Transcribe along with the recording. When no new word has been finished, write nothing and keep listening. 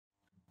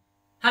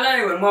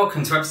Hello and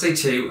welcome to episode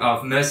 2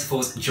 of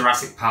Merciful's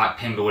Jurassic Park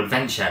Pinball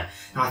Adventure.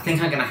 Now I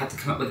think I'm going to have to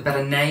come up with a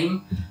better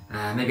name,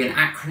 maybe an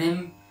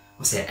acronym.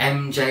 What's it,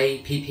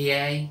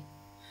 MJPPA?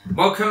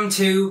 Welcome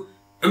to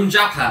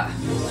Japa.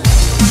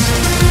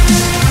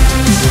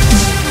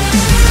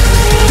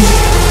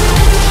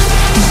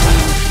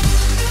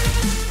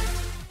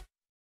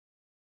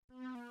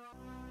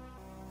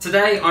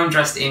 Today I'm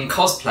dressed in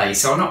cosplay,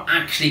 so I'm not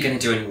actually going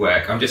to do any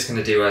work. I'm just going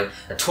to do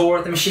a tour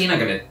of the machine. I'm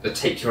going to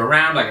take you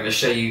around. I'm going to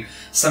show you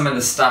some of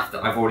the stuff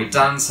that I've already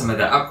done, some of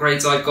the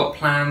upgrades I've got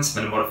planned,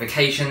 some of the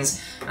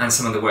modifications, and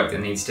some of the work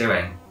that needs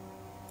doing.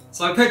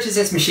 So I purchased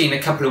this machine a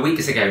couple of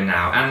weeks ago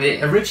now, and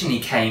it originally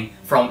came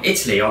from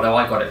Italy, although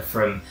I got it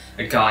from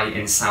a guy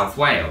in South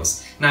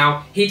Wales.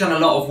 Now, he'd done a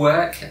lot of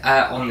work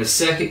on the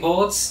circuit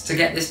boards to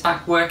get this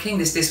back working.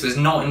 This was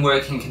not in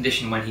working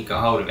condition when he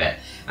got hold of it.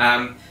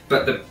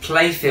 But the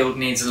playfield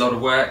needs a lot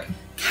of work,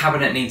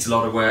 cabinet needs a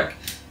lot of work,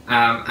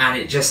 and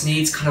it just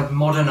needs kind of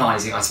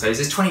modernising, I suppose.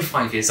 It's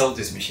 25 years old,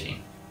 this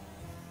machine.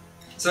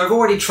 So I've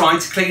already tried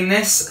to clean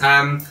this.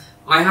 I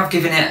have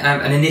given it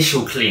an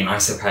initial clean, I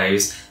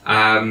suppose,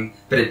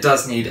 but it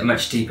does need a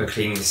much deeper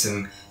clean with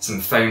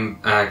some foam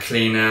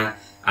cleaner,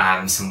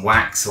 some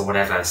wax or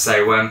whatever.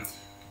 So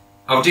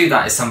I'll do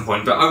that at some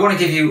point, but I want to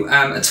give you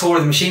a tour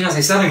of the machine. As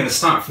I said, I'm going to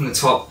start from the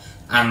top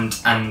and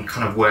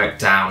kind of work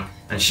down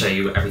and show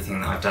you everything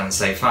that I've done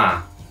so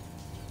far.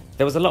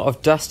 There was a lot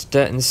of dust,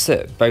 dirt and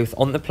soot, both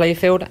on the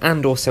playfield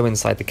and also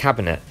inside the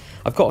cabinet.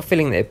 I've got a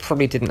feeling that it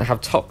probably didn't have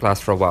top glass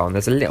for a while, and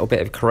there's a little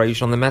bit of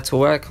corrosion on the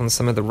metalwork on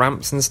some of the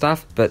ramps and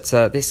stuff, but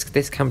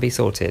this can be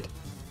sorted.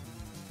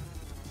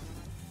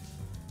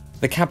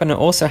 The cabinet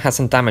also has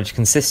some damage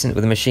consistent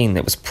with a machine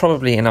that was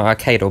probably in an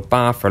arcade or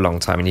bar for a long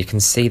time, and you can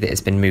see that it's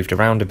been moved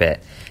around a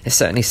bit. It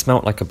certainly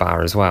smelt like a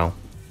bar as well.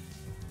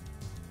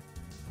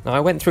 Now I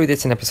went through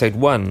this in episode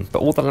 1, but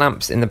all the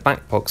lamps in the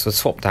back box were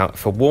swapped out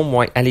for warm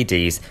white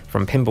LEDs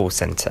from Pinball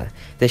Center.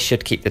 This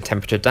should keep the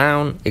temperature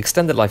down,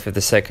 extend the life of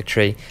the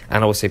circuitry,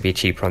 and also be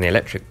cheaper on the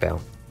electric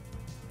bill.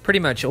 Pretty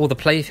much all the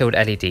playfield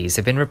LEDs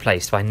have been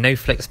replaced by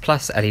NoFlix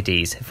Plus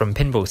LEDs from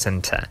Pinball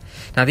Center.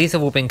 Now these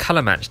have all been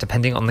colour matched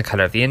depending on the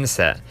colour of the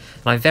insert,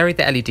 and I varied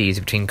the LEDs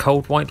between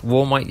cold white,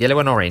 warm white, yellow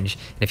and orange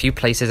in a few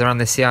places around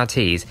the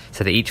CRTs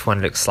so that each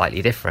one looks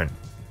slightly different.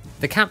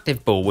 The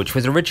captive ball, which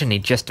was originally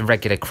just a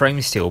regular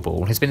chrome steel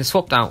ball, has been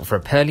swapped out for a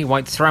pearly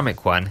white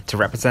ceramic one to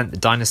represent the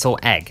dinosaur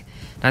egg.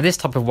 Now this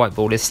type of white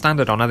ball is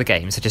standard on other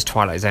games such as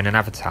Twilight Zone and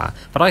Avatar,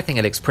 but I think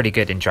it looks pretty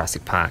good in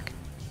Jurassic Park.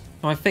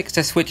 Now I fixed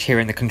a switch here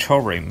in the control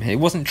room. It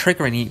wasn't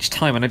triggering each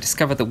time, and I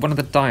discovered that one of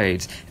the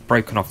diodes had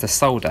broken off the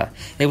solder.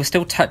 It was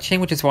still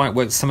touching, which is why it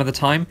worked some of the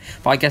time,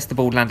 but I guess the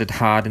ball landed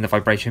hard and the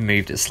vibration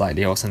moved it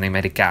slightly, or something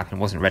made a gap and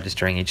wasn't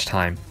registering each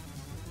time.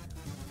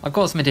 I've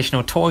got some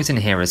additional toys in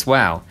here as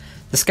well.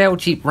 The scale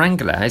Jeep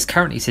Wrangler is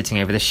currently sitting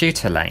over the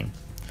shooter lane.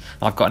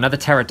 I've got another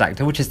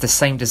pterodactyl, which is the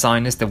same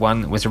design as the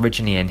one that was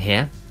originally in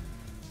here.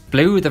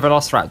 Blue, the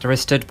velociraptor, is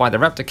stood by the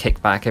raptor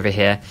kickback over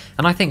here,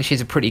 and I think she's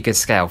a pretty good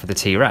scale for the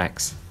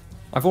T-Rex.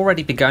 I've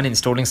already begun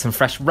installing some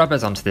fresh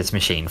rubbers onto this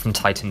machine from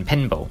Titan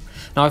Pinball.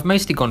 Now I've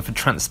mostly gone for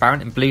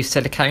transparent and blue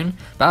silicone,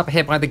 but up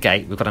here by the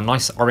gate we've got a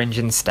nice orange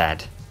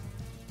instead.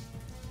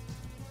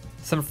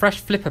 Some fresh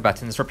flipper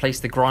buttons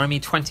replaced the grimy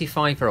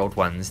 25-year-old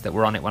ones that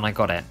were on it when I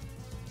got it.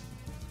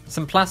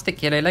 Some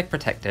plastic yellow leg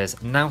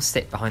protectors now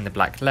sit behind the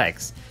black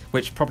legs,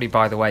 which probably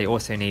by the way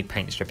also need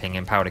paint stripping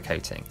and powder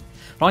coating.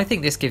 But I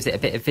think this gives it a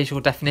bit of visual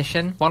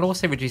definition while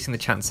also reducing the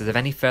chances of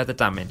any further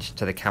damage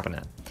to the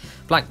cabinet.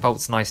 Black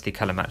bolts nicely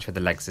colour match with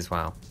the legs as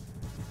well.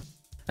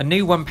 A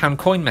new £1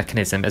 coin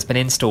mechanism has been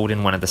installed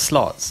in one of the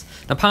slots.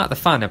 Now part of the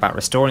fun about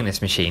restoring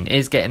this machine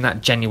is getting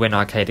that genuine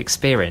arcade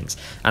experience,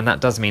 and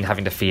that does mean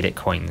having to feed it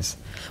coins.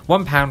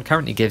 £1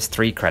 currently gives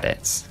 3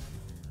 credits.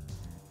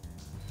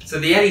 So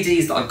the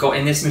LEDs that I've got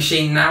in this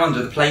machine now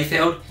under the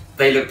playfield,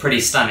 they look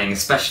pretty stunning,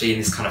 especially in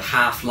this kind of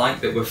half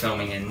light that we're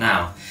filming in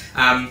now.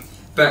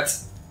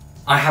 But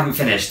I haven't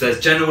finished. The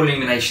general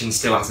illumination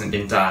still hasn't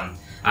been done.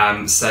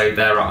 So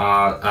there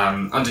are,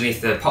 underneath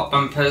the pop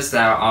bumpers,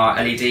 there are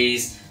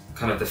LEDs,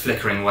 kind of the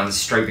flickering ones,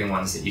 strobing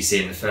ones that you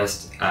see in the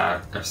first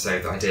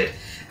episode that I did.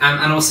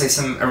 And also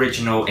some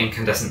original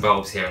incandescent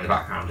bulbs here in the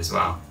background as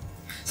well.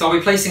 So I'll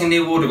be placing a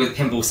new order with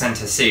Pinball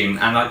Center soon,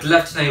 and I'd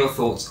love to know your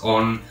thoughts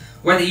on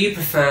whether you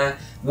prefer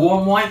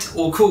warm white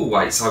or cool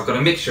white. So I've got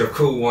a mixture of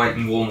cool white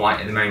and warm white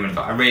at the moment,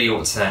 but I really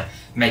ought to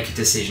make a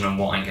decision on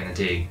what I'm going to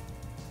do.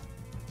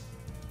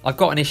 I've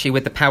got an issue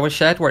with the power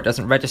shed where it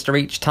doesn't register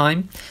each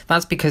time.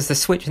 That's because the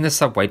switch in the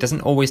subway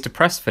doesn't always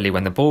depress fully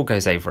when the ball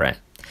goes over it.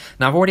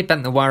 Now I've already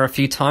bent the wire a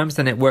few times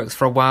and it works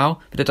for a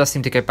while, but it does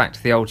seem to go back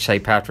to the old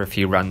shape after a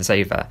few runs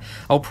over.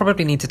 I'll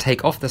probably need to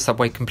take off the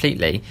subway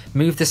completely,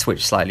 move the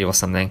switch slightly or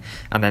something,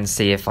 and then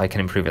see if I can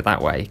improve it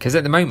that way, because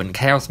at the moment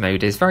chaos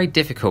mode is very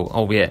difficult,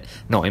 albeit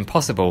not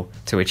impossible,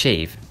 to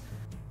achieve.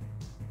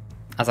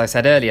 As I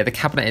said earlier, the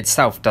cabinet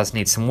itself does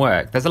need some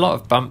work. There's a lot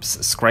of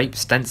bumps,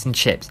 scrapes, dents and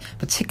chips,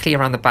 particularly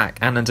around the back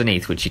and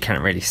underneath, which you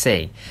can't really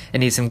see. It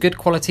needs some good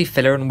quality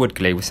filler and wood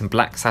glue with some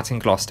black satin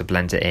gloss to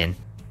blend it in.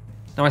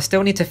 Now I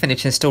still need to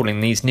finish installing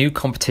these new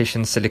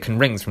competition silicon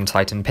rings from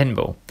Titan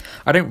Pinball.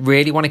 I don't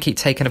really want to keep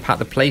taking apart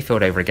the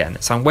playfield over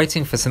again, so I'm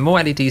waiting for some more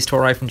LEDs to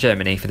arrive from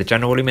Germany for the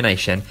general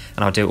illumination,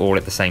 and I'll do it all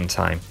at the same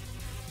time.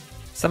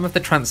 Some of the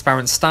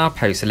transparent star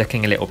posts are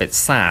looking a little bit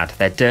sad.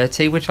 They're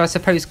dirty, which I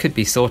suppose could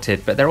be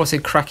sorted, but they're also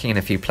cracking in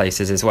a few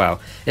places as well.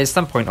 At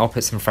some point I'll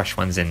put some fresh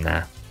ones in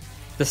there.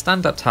 The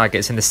stand-up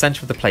targets in the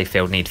centre of the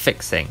playfield need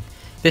fixing.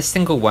 This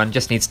single one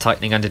just needs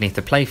tightening underneath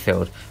the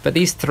playfield, but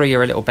these three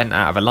are a little bent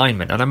out of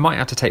alignment and I might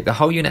have to take the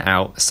whole unit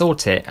out,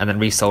 sort it and then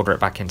resolder it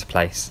back into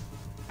place.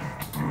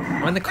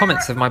 Now in the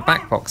comments of my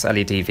backbox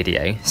LED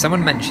video,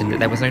 someone mentioned that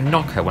there was no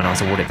knocker when I was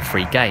awarded the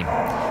free game.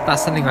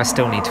 That's something I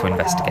still need to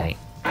investigate.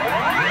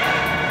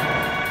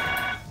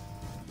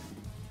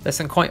 There's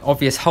some quite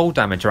obvious hole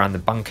damage around the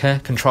bunker,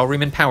 control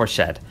room and power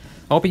shed.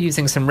 I'll be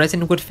using some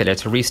resin wood filler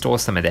to restore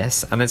some of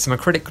this and then some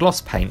acrylic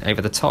gloss paint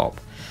over the top.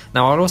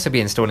 Now I'll also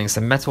be installing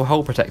some metal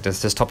hole protectors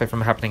to stop it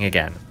from happening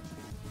again.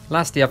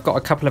 Lastly, I've got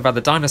a couple of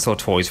other dinosaur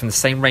toys from the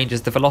same range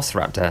as the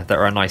Velociraptor that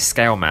are a nice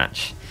scale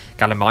match.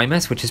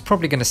 Gallimimus, which is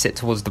probably going to sit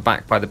towards the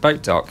back by the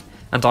boat dock,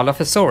 and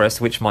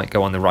Dilophosaurus, which might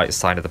go on the right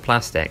side of the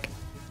plastic.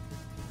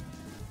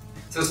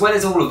 So as well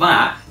as all of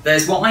that,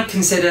 there's what I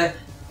consider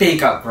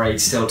big upgrades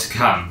still to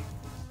come.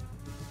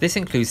 This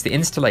includes the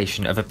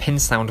installation of a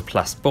PinSound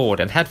Plus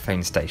board and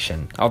headphone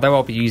station, although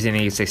I'll be using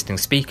the existing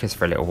speakers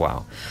for a little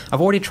while.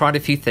 I've already tried a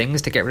few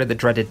things to get rid of the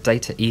dreaded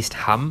Data East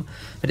hum,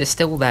 but it's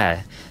still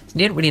there.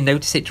 You don't really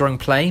notice it during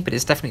play, but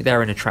it's definitely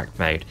there in attract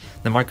mode.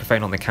 The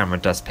microphone on the camera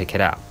does pick it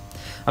up.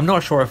 I'm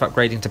not sure if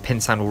upgrading to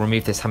PinSound will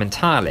remove this hum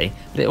entirely,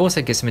 but it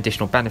also gives some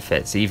additional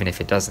benefits even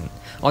if it doesn't.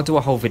 I'll do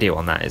a whole video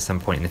on that at some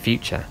point in the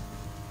future.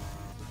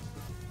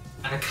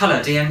 And a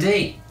colour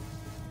DMD.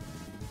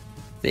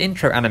 The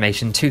intro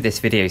animation to this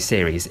video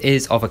series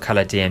is of a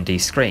colour DMD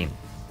screen.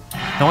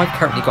 Now I've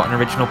currently got an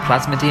original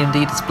plasma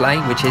DMD display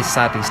which is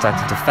sadly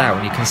starting to fail,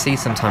 and you can see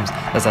sometimes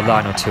there's a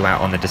line or two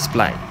out on the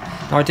display.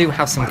 Now I do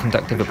have some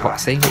conductive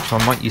epoxy which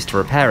I might use to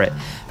repair it,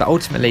 but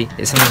ultimately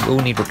it's something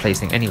we'll need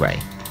replacing anyway.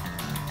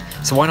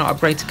 So why not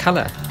upgrade to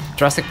colour?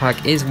 Jurassic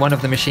Park is one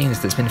of the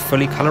machines that's been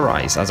fully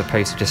colorised as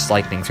opposed to just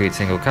cycling through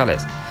single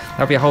colours.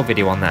 There'll be a whole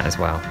video on that as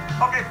well.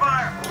 Okay,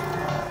 fire!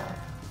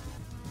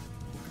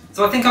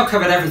 So I think I've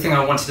covered everything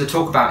I wanted to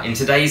talk about in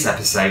today's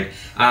episode.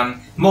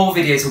 More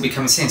videos will be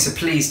coming soon, so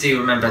please do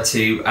remember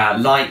to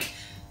like,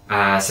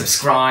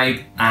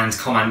 subscribe and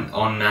comment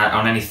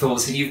on any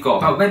thoughts that you've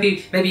got. But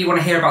maybe you want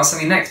to hear about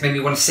something next, maybe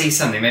you want to see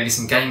something, maybe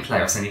some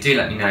gameplay or something. Do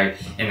let me know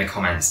in the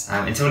comments.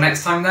 Until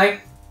next time though,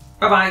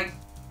 bye bye!